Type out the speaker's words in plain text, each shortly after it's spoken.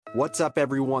What's up,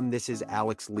 everyone? This is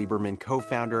Alex Lieberman,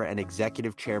 co-founder and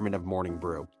executive chairman of Morning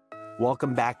Brew.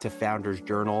 Welcome back to Founders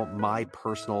Journal, my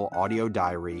personal audio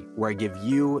diary, where I give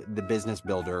you, the business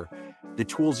builder, the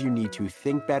tools you need to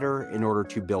think better in order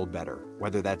to build better,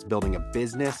 whether that's building a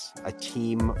business, a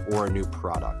team, or a new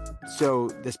product. So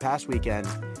this past weekend,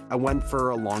 I went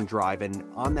for a long drive, and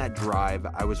on that drive,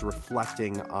 I was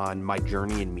reflecting on my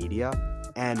journey in media.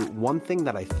 And one thing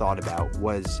that I thought about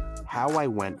was how I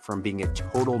went from being a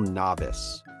total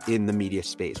novice in the media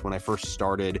space when I first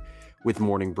started with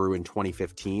Morning Brew in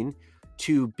 2015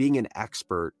 to being an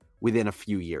expert within a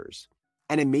few years.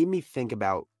 And it made me think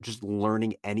about just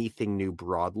learning anything new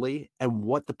broadly and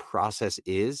what the process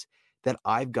is that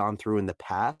I've gone through in the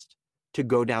past to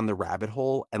go down the rabbit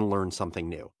hole and learn something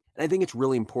new. And I think it's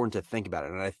really important to think about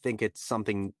it. And I think it's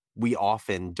something we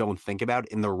often don't think about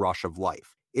in the rush of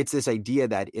life. It's this idea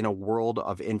that in a world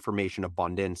of information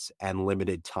abundance and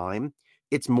limited time,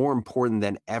 it's more important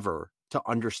than ever to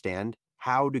understand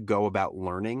how to go about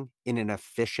learning in an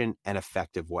efficient and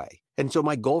effective way. And so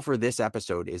my goal for this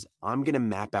episode is I'm going to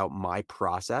map out my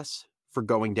process for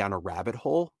going down a rabbit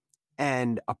hole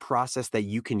and a process that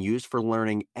you can use for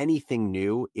learning anything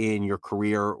new in your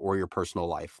career or your personal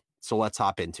life. So let's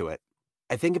hop into it.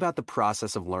 I think about the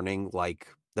process of learning like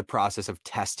the process of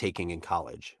test taking in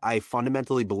college. I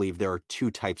fundamentally believe there are two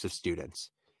types of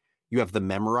students. You have the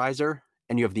memorizer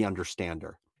and you have the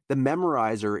understander. The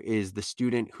memorizer is the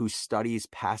student who studies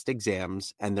past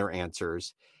exams and their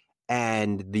answers.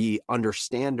 And the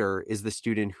understander is the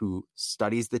student who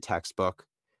studies the textbook,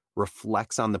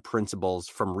 reflects on the principles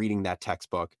from reading that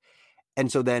textbook. And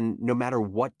so then no matter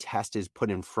what test is put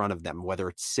in front of them, whether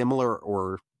it's similar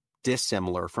or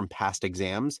dissimilar from past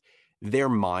exams, their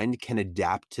mind can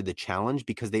adapt to the challenge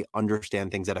because they understand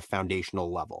things at a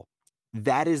foundational level.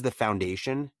 That is the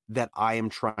foundation that I am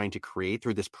trying to create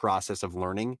through this process of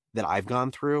learning that I've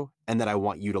gone through and that I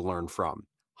want you to learn from.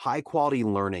 High quality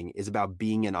learning is about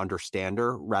being an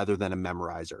understander rather than a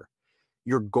memorizer.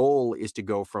 Your goal is to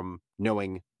go from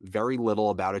knowing very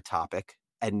little about a topic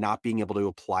and not being able to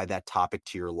apply that topic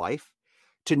to your life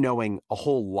to knowing a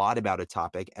whole lot about a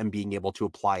topic and being able to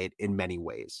apply it in many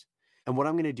ways. And what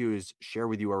I'm going to do is share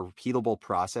with you a repeatable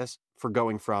process for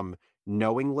going from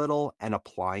knowing little and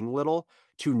applying little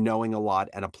to knowing a lot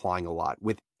and applying a lot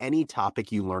with any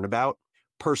topic you learn about,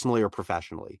 personally or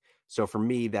professionally. So for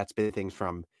me, that's been things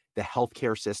from the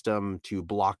healthcare system to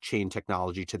blockchain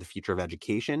technology to the future of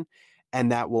education.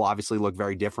 And that will obviously look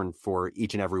very different for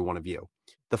each and every one of you.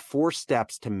 The 4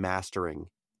 steps to mastering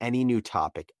any new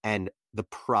topic and the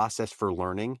process for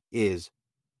learning is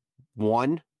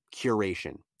 1,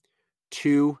 curation.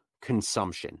 2,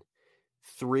 consumption.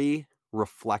 3,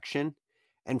 reflection.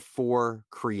 And 4,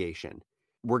 creation.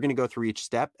 We're going to go through each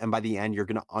step. And by the end, you're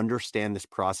going to understand this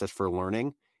process for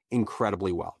learning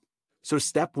incredibly well. So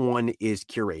step 1 is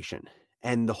curation.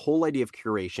 And the whole idea of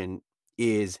curation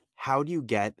is how do you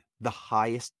get the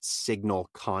highest signal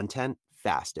content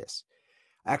fastest?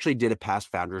 I actually did a past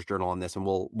Founders Journal on this, and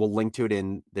we'll link to it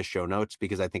in the show notes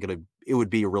because I think it would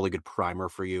be a really good primer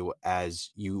for you as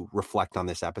you reflect on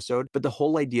this episode. But the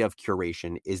whole idea of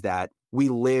curation is that we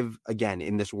live, again,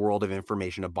 in this world of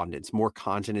information abundance. More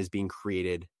content is being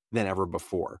created than ever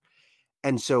before.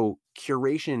 And so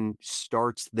curation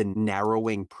starts the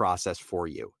narrowing process for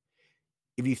you.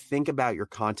 If you think about your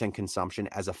content consumption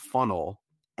as a funnel,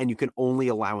 and you can only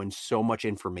allow in so much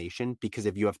information because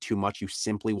if you have too much, you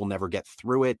simply will never get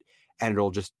through it and it'll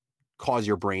just cause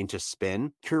your brain to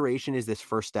spin. Curation is this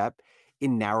first step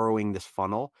in narrowing this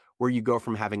funnel where you go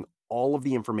from having all of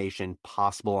the information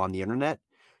possible on the internet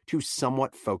to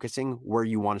somewhat focusing where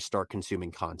you want to start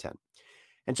consuming content.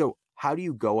 And so how do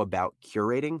you go about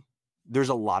curating? There's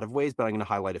a lot of ways, but I'm going to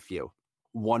highlight a few.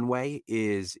 One way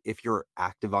is if you're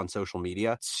active on social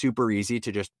media, it's super easy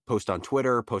to just post on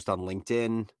Twitter, post on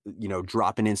LinkedIn,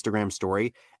 drop an Instagram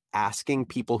story, asking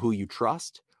people who you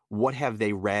trust, what have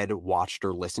they read, watched,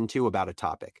 or listened to about a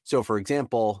topic? So for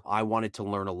example, I wanted to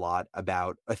learn a lot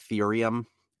about Ethereum,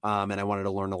 and I wanted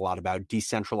to learn a lot about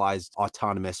decentralized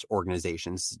autonomous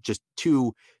organizations, just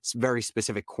 2 very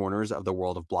specific corners of the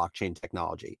world of blockchain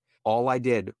technology. All I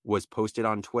did was post it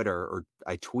on Twitter, or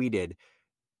I tweeted,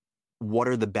 what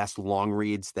are the best long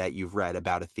reads that you've read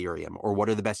about Ethereum? Or what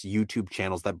are the best YouTube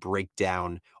channels that break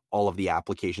down all of the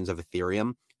applications of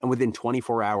Ethereum? And within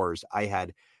 24 hours, I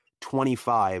had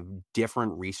 25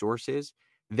 different resources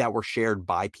that were shared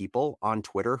by people on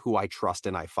Twitter who I trust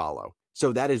and I follow.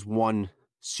 So that is one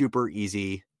super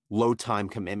easy, low time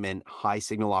commitment, high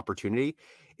signal opportunity,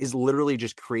 is literally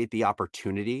just create the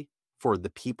opportunity for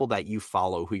the people that you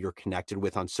follow, who you're connected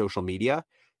with on social media,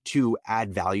 to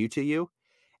add value to you.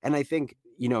 And I think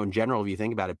in general, if you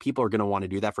think about it, people are going to want to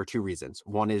do that for two reasons.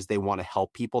 One is they want to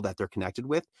help people that they're connected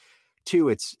with. Two,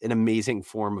 it's an amazing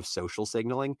form of social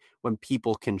signaling. When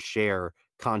people can share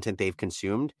content they've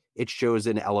consumed, it shows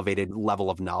an elevated level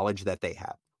of knowledge that they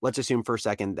have. Let's assume for a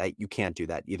second that you can't do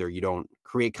that. Either you don't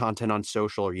create content on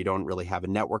social or you don't really have a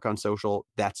network on social.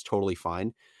 That's totally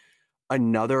fine.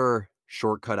 Another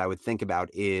shortcut I would think about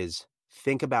is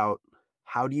think about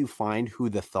how do you find who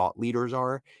the thought leaders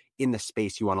are in the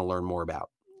space you want to learn more about.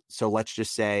 So let's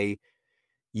just say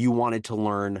you wanted to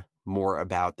learn more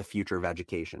about the future of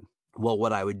education. Well,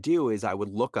 what I would do is I would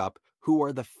look up who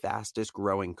are the fastest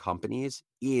growing companies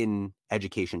in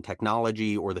education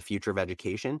technology or the future of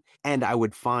education. And I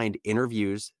would find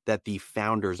interviews that the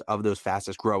founders of those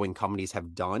fastest growing companies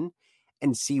have done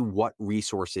and see what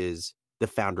resources the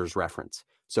founders reference.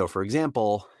 So for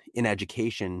example, in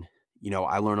education,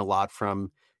 I learn a lot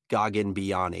from Gagan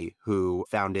Biyani, who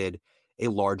founded a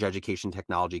large education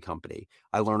technology company.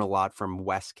 I learn a lot from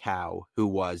Wes Cow, who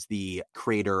was the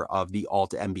creator of the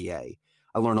Alt MBA.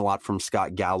 I learn a lot from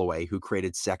Scott Galloway, who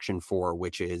created Section 4,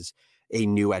 which is a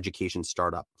new education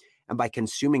startup. And by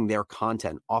consuming their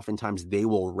content, oftentimes they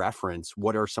will reference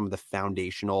what are some of the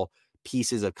foundational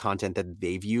pieces of content that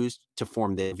they've used to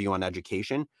form their view on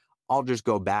education. I'll just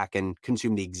go back and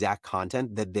consume the exact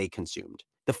content that they consumed.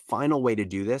 The final way to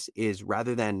do this is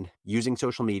rather than using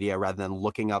social media, rather than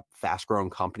looking up fast-growing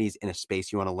companies in a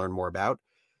space you want to learn more about,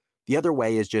 the other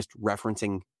way is just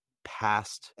referencing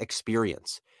past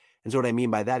experience. And so what I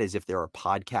mean by that is if there are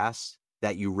podcasts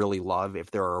that you really love,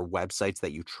 if there are websites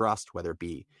that you trust, whether it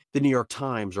be the New York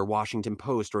Times or Washington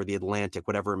Post or the Atlantic,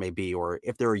 whatever it may be, or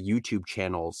if there are YouTube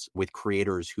channels with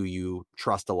creators who you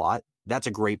trust a lot, that's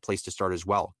a great place to start as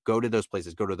well. Go to those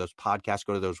places, go to those podcasts,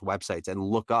 go to those websites and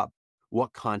look up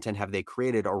what content have they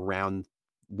created around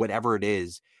whatever it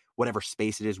is, whatever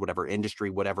space it is, whatever industry,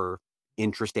 whatever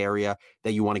interest area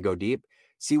that you want to go deep.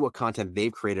 See what content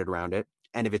they've created around it.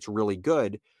 And if it's really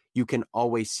good, you can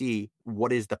always see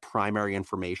what is the primary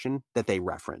information that they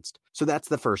referenced. So that's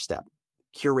the first step.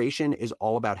 Curation is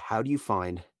all about how do you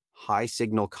find high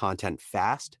signal content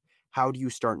fast? How do you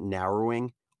start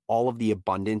narrowing all of the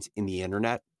abundance in the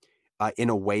internet in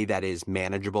a way that is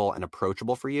manageable and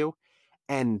approachable for you?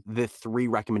 And the three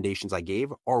recommendations I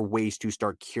gave are ways to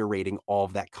start curating all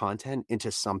of that content into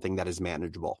something that is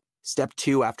manageable. Step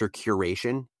 2 after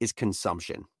curation is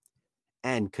consumption.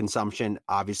 And consumption,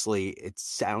 obviously, it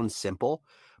sounds simple,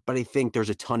 but I think there's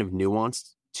a ton of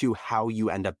nuance to how you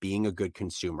end up being a good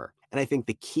consumer. And I think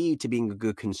the key to being a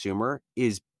good consumer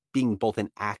is being both an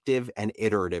active and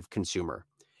iterative consumer.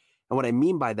 And what I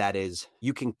mean by that is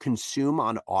you can consume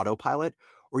on autopilot,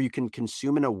 or you can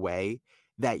consume in a way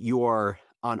that you're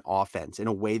on offense, in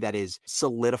a way that is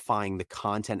solidifying the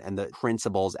content and the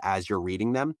principles as you're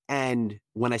reading them. And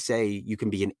when I say you can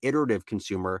be an iterative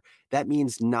consumer, that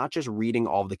means not just reading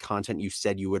all of the content you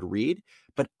said you would read,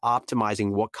 but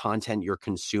optimizing what content you're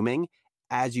consuming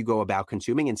as you go about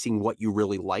consuming and seeing what you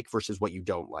really like versus what you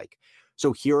don't like.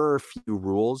 So here are a few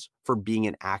rules for being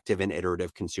an active and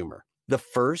iterative consumer. The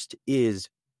first is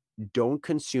don't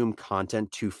consume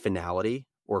content to finality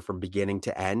or from beginning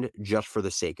to end just for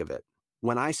the sake of it.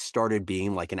 When I started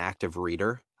being like an active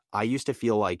reader, I used to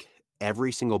feel like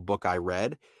every single book I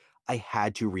read, I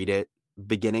had to read it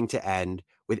beginning to end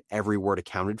with every word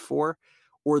accounted for,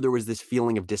 or there was this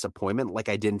feeling of disappointment like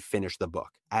I didn't finish the book.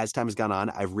 As time has gone on,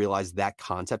 I've realized that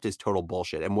concept is total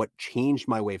bullshit. And what changed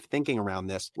my way of thinking around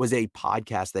this was a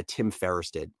podcast that Tim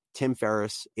Ferriss did. Tim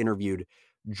Ferriss interviewed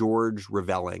George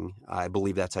Revelling. I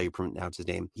believe that's how you pronounce his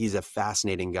name. He's a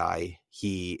fascinating guy.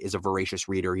 He is a voracious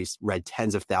reader. He's read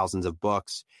tens of thousands of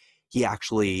books. He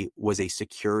actually was a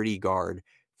security guard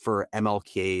for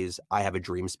MLK's I Have a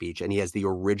Dream speech, and he has the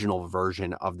original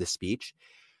version of the speech.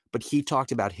 But he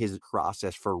talked about his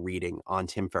process for reading on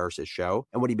Tim Ferriss's show.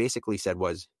 And what he basically said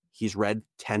was he's read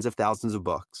tens of thousands of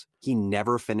books. He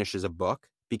never finishes a book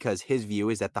because his view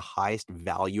is that the highest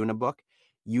value in a book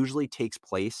usually takes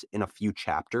place in a few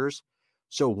chapters.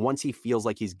 So once he feels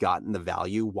like he's gotten the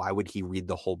value, why would he read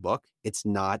the whole book? It's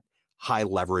not high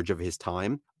leverage of his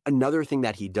time. Another thing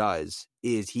that he does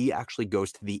is he actually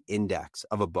goes to the index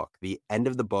of a book, the end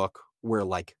of the book where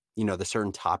the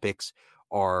certain topics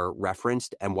are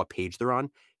referenced and what page they're on.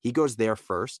 He goes there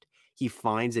first. He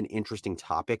finds an interesting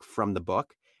topic from the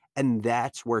book, and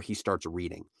that's where he starts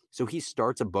reading. So he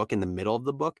starts a book in the middle of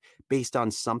the book based on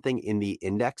something in the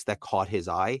index that caught his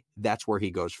eye. That's where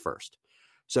he goes first.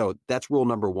 So that's rule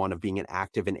number 1 of being an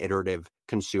active and iterative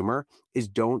consumer is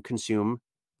don't consume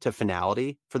to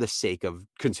finality for the sake of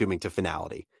consuming to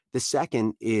finality. The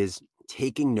second is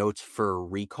taking notes for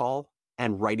recall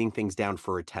and writing things down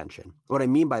for retention. What I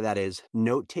mean by that is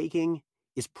note-taking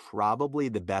is probably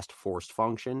the best forced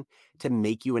function to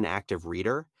make you an active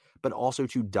reader, but also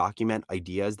to document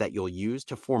ideas that you'll use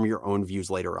to form your own views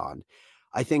later on.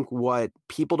 I think what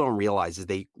people don't realize is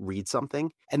they read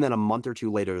something and then a month or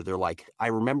two later, they're like, I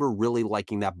remember really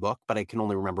liking that book, but I can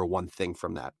only remember one thing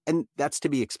from that. And that's to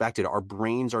be expected. Our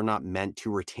brains are not meant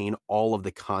to retain all of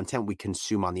the content we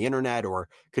consume on the internet or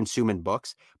consume in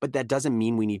books, but that doesn't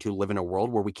mean we need to live in a world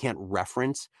where we can't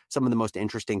reference some of the most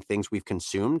interesting things we've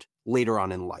consumed later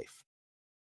on in life.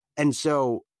 And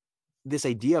so this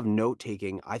idea of note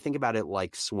taking, I think about it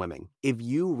like swimming. If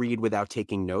you read without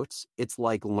taking notes, it's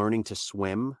like learning to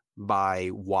swim by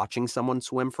watching someone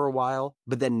swim for a while,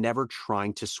 but then never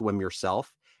trying to swim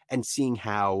yourself and seeing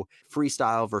how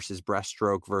freestyle versus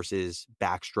breaststroke versus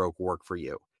backstroke work for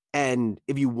you. And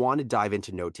if you want to dive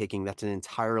into note taking, that's an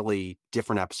entirely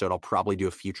different episode. I'll probably do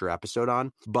a future episode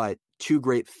on, but two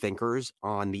great thinkers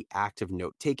on the act of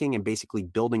note taking and basically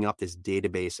building up this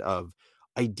database of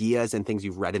ideas and things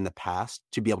you've read in the past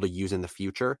to be able to use in the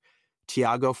future.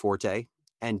 Tiago Forte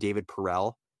and David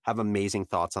Perell have amazing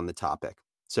thoughts on the topic.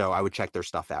 So I would check their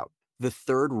stuff out. The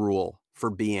third rule for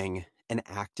being an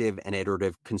active and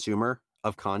iterative consumer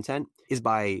of content is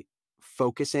by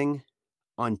focusing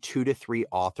on 2 to 3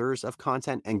 authors of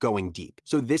content and going deep.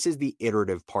 So this is the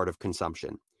iterative part of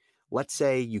consumption. Let's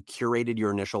say you curated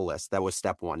your initial list. That was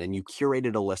step 1. And you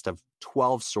curated a list of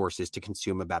 12 sources to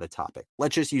consume about a topic.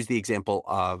 Let's just use the example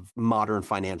of modern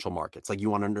financial markets. Like you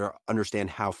want to understand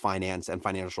how finance and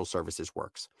financial services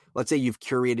works. Let's say you've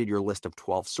curated your list of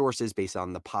 12 sources based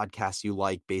on the podcasts you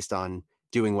like, based on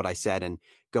doing what I said and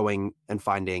going and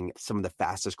finding some of the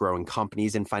fastest growing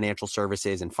companies in financial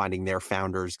services and finding their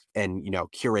founders and,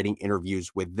 curating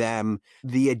interviews with them.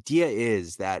 The idea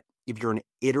is that if you're an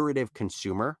iterative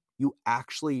consumer, you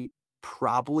actually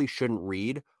probably shouldn't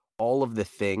read all of the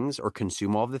things or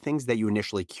consume all of the things that you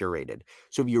initially curated.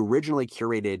 So if you originally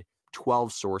curated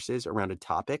 12 sources around a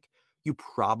topic, you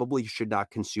probably should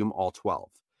not consume all 12.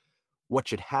 What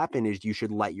should happen is you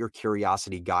should let your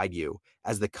curiosity guide you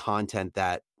as the content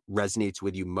that resonates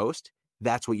with you most.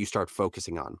 That's what you start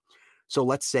focusing on. So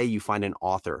let's say you find an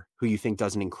author who you think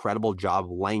does an incredible job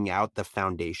laying out the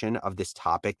foundation of this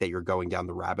topic that you're going down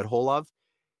the rabbit hole of.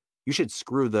 You should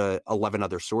screw the 11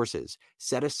 other sources.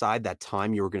 Set aside that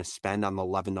time you were going to spend on the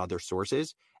 11 other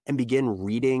sources and begin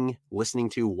reading, listening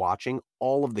to, watching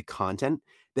all of the content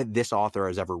that this author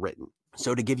has ever written.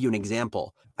 So to give you an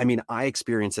example, I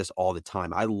experience this all the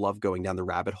time. I love going down the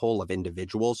rabbit hole of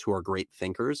individuals who are great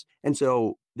thinkers. And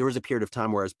so there was a period of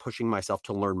time where I was pushing myself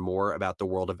to learn more about the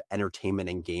world of entertainment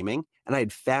and gaming. And I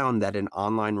had found that an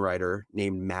online writer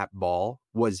named Matt Ball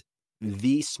was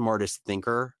the smartest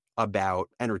thinker about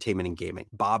entertainment and gaming.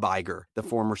 Bob Iger, the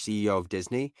former CEO of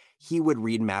Disney, he would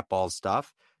read Matt Ball's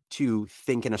stuff to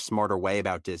think in a smarter way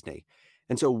about Disney.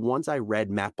 And so once I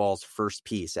read Matt Ball's first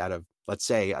piece out of, let's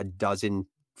say, a dozen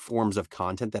forms of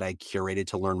content that I curated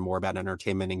to learn more about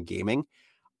entertainment and gaming,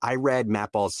 I read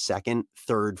Matt Ball's second,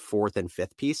 third, fourth, and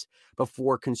fifth piece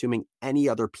before consuming any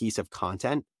other piece of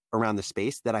content around the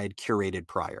space that I had curated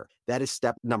prior. That is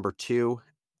step number 2.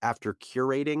 After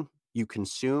curating, you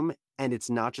consume. And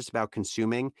it's not just about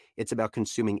consuming, it's about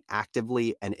consuming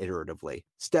actively and iteratively.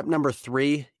 Step number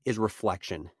 3 is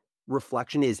reflection.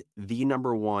 Reflection is the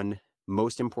number one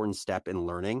most important step in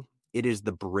learning. It is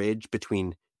the bridge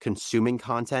between consuming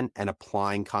content and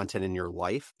applying content in your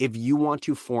life. If you want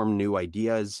to form new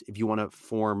ideas, if you want to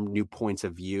form new points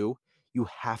of view, you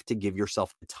have to give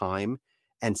yourself the time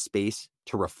and space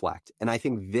to reflect. And I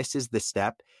think this is the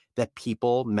step that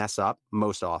people mess up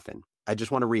most often. I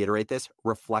just want to reiterate this.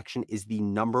 Reflection is the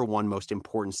number one most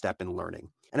important step in learning.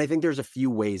 And I think there's a few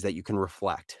ways that you can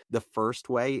reflect. The first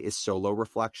way is solo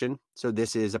reflection. So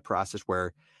this is a process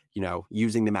where,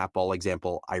 using the Matt Ball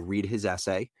example, I read his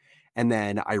essay and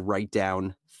then I write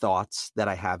down thoughts that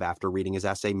I have after reading his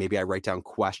essay. Maybe I write down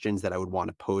questions that I would want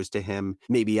to pose to him.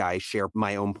 Maybe I share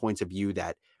my own points of view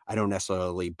that I don't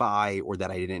necessarily buy or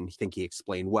that I didn't think he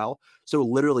explained well. So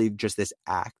literally just this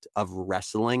act of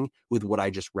wrestling with what I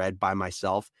just read by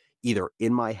myself, either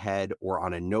in my head or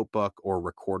on a notebook or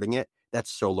recording it,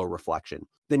 that's solo reflection.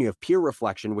 Then you have peer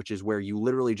reflection, which is where you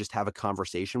literally just have a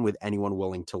conversation with anyone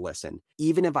willing to listen.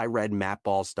 Even if I read Matt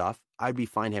Ball's stuff, I'd be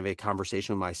fine having a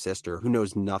conversation with my sister who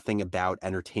knows nothing about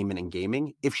entertainment and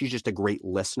gaming if she's just a great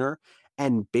listener.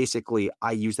 And basically,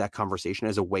 I use that conversation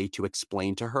as a way to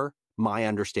explain to her my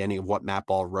understanding of what Matt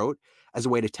Ball wrote as a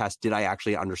way to test, did I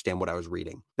actually understand what I was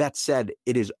reading? That said,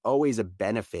 it is always a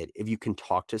benefit if you can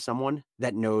talk to someone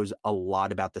that knows a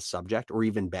lot about the subject, or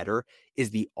even better, is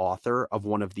the author of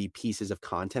one of the pieces of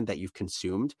content that you've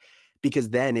consumed, because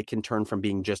then it can turn from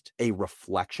being just a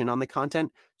reflection on the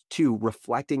content to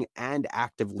reflecting and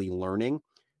actively learning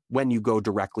when you go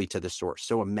directly to the source.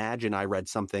 So imagine I read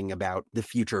something about the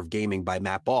future of gaming by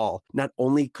Matt Ball. Not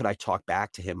only could I talk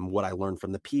back to him what I learned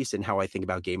from the piece and how I think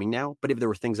about gaming now, but if there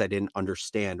were things I didn't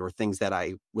understand or things that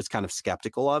I was kind of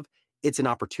skeptical of, it's an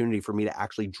opportunity for me to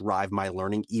actually drive my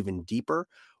learning even deeper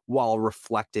while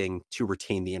reflecting to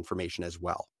retain the information as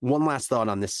well. One last thought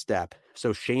on this step.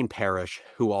 So Shane Parrish,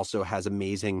 who also has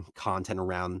amazing content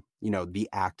around, the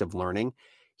act of learning,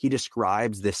 he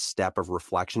describes this step of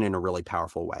reflection in a really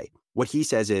powerful way. What he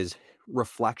says is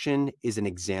reflection is an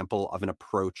example of an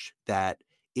approach that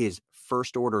is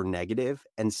first order negative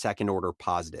and second order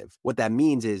positive. What that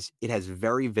means is it has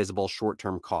very visible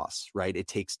short-term costs, right? It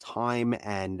takes time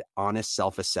and honest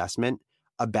self-assessment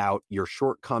about your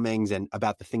shortcomings and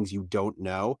about the things you don't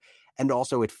know. And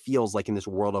also it feels like in this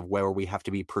world of where we have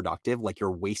to be productive, like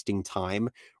you're wasting time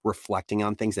reflecting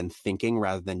on things and thinking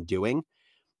rather than doing.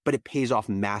 But it pays off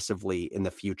massively in the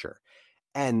future.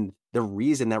 And the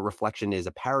reason that reflection is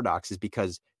a paradox is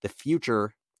because the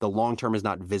future, the long term, is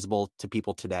not visible to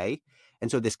people today. And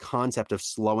so this concept of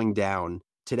slowing down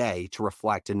today to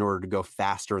reflect in order to go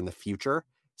faster in the future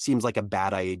seems like a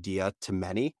bad idea to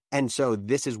many. And so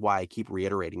this is why I keep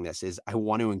reiterating this, is I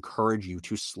want to encourage you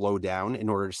to slow down in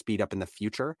order to speed up in the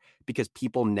future, because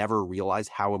people never realize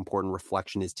how important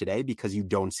reflection is today because you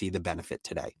don't see the benefit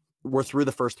today. We're through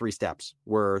the first 3 steps.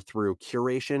 We're through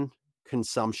curation,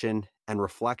 consumption, and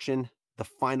reflection. The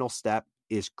final step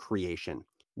is creation.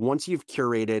 Once you've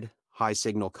curated high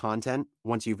signal content,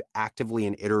 once you've actively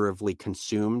and iteratively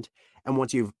consumed, and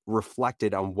once you've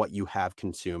reflected on what you have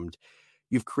consumed,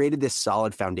 you've created this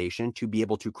solid foundation to be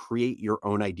able to create your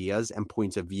own ideas and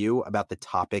points of view about the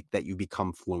topic that you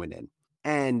become fluent in.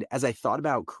 And as I thought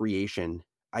about creation,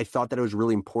 I thought that it was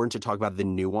really important to talk about the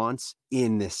nuance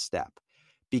in this step,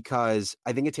 because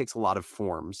I think it takes a lot of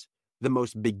forms. The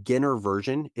most beginner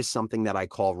version is something that I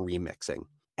call remixing.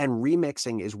 And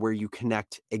remixing is where you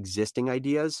connect existing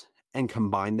ideas and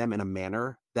combine them in a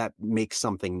manner that makes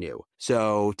something new.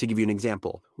 So to give you an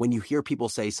example, when you hear people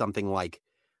say something like,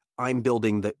 I'm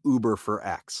building the Uber for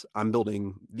X, I'm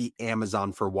building the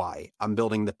Amazon for Y, I'm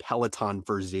building the Peloton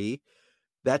for Z,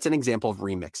 that's an example of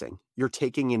remixing. You're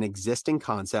taking an existing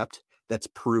concept that's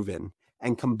proven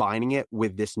and combining it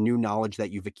with this new knowledge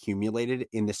that you've accumulated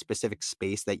in the specific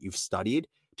space that you've studied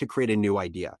to create a new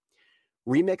idea.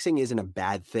 Remixing isn't a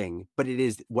bad thing, but it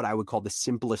is what I would call the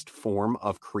simplest form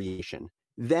of creation.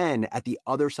 Then at the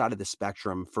other side of the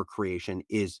spectrum for creation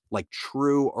is like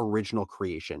true original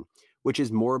creation, which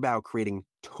is more about creating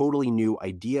totally new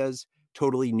ideas,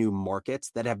 totally new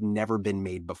markets that have never been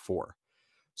made before.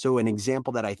 So an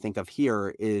example that I think of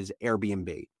here is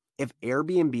Airbnb. If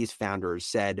Airbnb's founders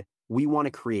said, we want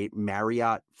to create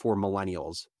Marriott for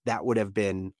millennials, that would have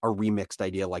been a remixed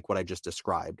idea like what I just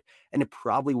described. And it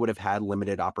probably would have had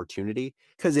limited opportunity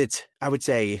because it's, I would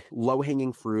say,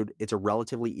 low-hanging fruit. It's a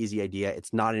relatively easy idea.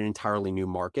 It's not an entirely new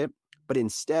market. But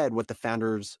instead, what the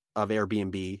founders of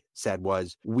Airbnb said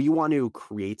was, we want to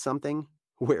create something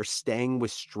where staying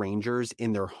with strangers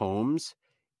in their homes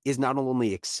is not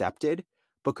only accepted,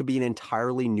 but could be an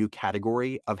entirely new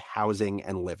category of housing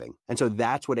and living. And so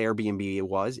that's what Airbnb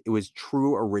was. It was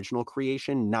true original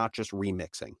creation, not just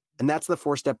remixing. And that's the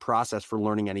 4-step process for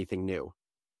learning anything new.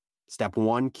 Step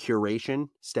 1, curation.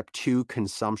 Step 2,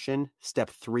 consumption. Step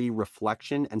 3,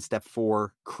 reflection. And step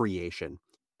 4, creation.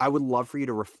 I would love for you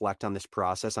to reflect on this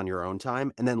process on your own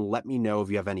time and then let me know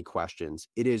if you have any questions.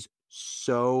 It is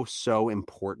so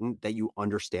important that you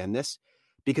understand this,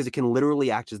 because it can literally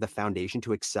act as the foundation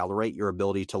to accelerate your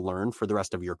ability to learn for the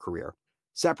rest of your career.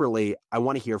 Separately, I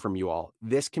want to hear from you all.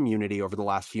 This community over the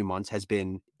last few months has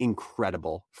been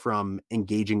incredible, from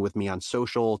engaging with me on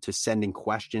social to sending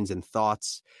questions and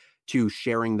thoughts to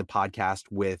sharing the podcast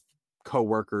with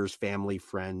coworkers, family,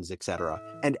 friends, etc.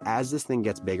 And as this thing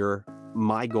gets bigger,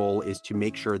 my goal is to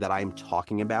make sure that I'm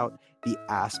talking about the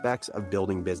aspects of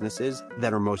building businesses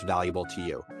that are most valuable to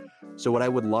you. So what I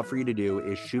would love for you to do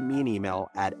is shoot me an email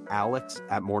at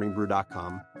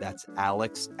alex@morningbrew.com. That's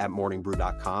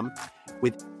alex@morningbrew.com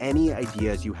with any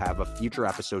ideas you have of future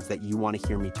episodes that you want to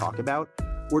hear me talk about,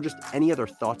 or just any other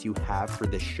thoughts you have for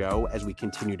this show as we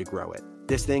continue to grow it.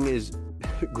 This thing is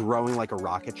growing like a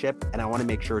rocket ship, and I want to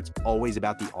make sure it's always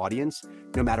about the audience,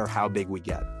 no matter how big we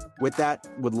get. With that,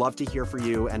 would love to hear from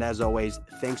you. And as always,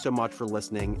 thanks so much for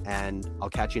listening, and I'll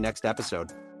catch you next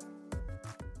episode.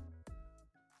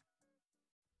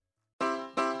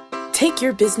 Take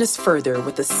your business further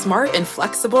with the smart and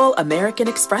flexible American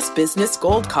Express Business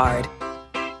Gold Card.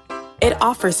 It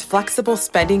offers flexible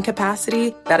spending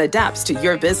capacity that adapts to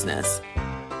your business.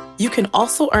 You can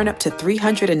also earn up to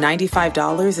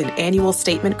 $395 in annual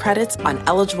statement credits on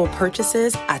eligible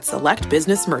purchases at select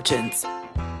business merchants.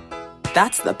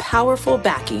 That's the powerful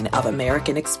backing of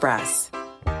American Express.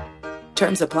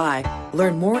 Terms apply.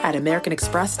 Learn more at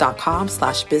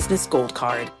americanexpress.com/business gold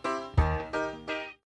card.